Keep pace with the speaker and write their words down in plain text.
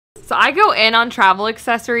So I go in on travel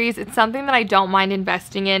accessories. It's something that I don't mind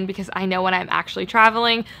investing in because I know when I'm actually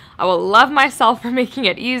traveling, I will love myself for making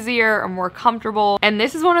it easier or more comfortable. And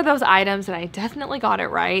this is one of those items that I definitely got it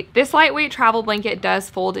right. This lightweight travel blanket does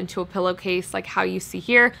fold into a pillowcase like how you see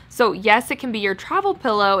here. So yes, it can be your travel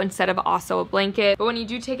pillow instead of also a blanket, but when you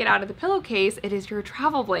do take it out of the pillowcase, it is your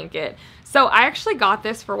travel blanket. So I actually got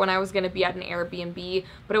this for when I was going to be at an Airbnb,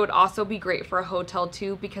 but it would also be great for a hotel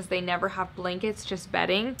too because they never have blankets, just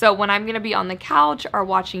bedding. So when I'm going to be on the couch or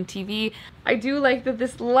watching TV, I do like that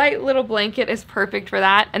this light little blanket is perfect for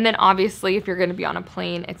that. And then obviously if you're going to be on a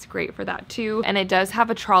plane, it's great for that too. And it does have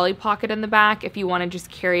a trolley pocket in the back if you want to just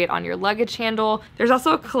carry it on your luggage handle. There's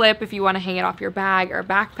also a clip if you want to hang it off your bag or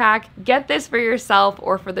backpack. Get this for yourself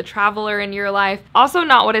or for the traveler in your life. Also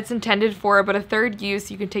not what it's intended for, but a third use.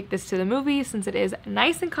 You can take this to the movie since it is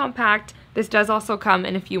nice and compact. This does also come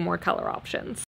in a few more color options.